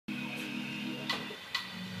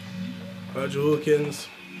Virgil, Hawkins,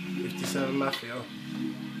 57 Mafia.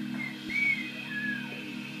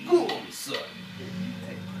 Go on, son.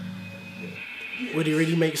 Would it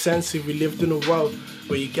really make sense if we lived in a world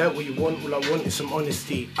where you get what you want? All I want is some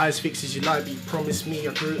honesty. Eyes fixed as you lie, but you promised me.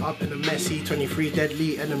 I grew up in a messy 23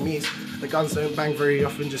 deadly enemies. The guns don't bang very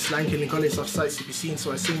often, just slanking in college off sights to be seen.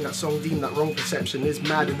 So I sing that song, deem that wrong perception is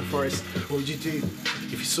mad in the forest. What would you do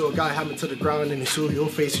if you saw a guy hammered to the ground and he saw your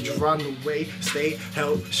face? Would you run away, stay,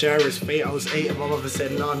 help, share his fate? I was 8 and my mother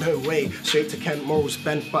said, nah, no way. Straight to Kent, morals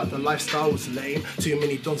bent, but the lifestyle was lame. Too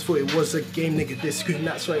many dons thought it was a game, nigga. This schoon,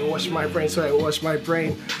 that's why I washed my brain, so I washed my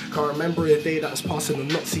brain. Can't remember a day that was passing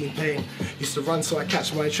and not seeing pain. Used to run so I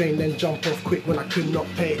catch my train, then jump off quick when I could not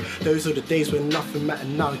pay. Those are the days when nothing mattered.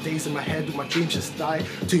 Nowadays in my head, all my dreams just die.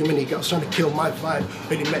 Too many girls trying to kill my vibe.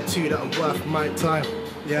 Only met 2 that are worth my time.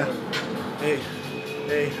 Yeah. Hey,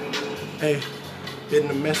 hey, hey. Been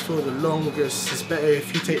a mess for the longest. It's better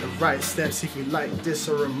if you take the right steps. If you like this,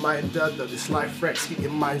 a reminder that this life wrecks. Keep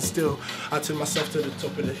your mind still. I took myself to the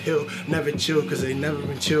top of the hill. Never chill, cause they never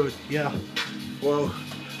been chilled. Yeah. Whoa.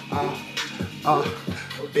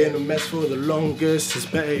 Been a mess for the longest. It's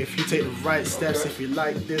better if you take the right steps. If you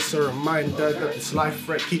like this, a reminder that this life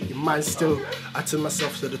wreck. Keep your mind still. I took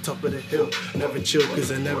myself to the top of the hill. Never chill, cause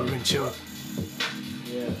they never been chilled.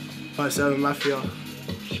 Yeah. 57 Mafia.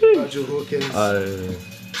 Virgil,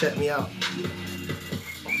 Hawkins. Check me out.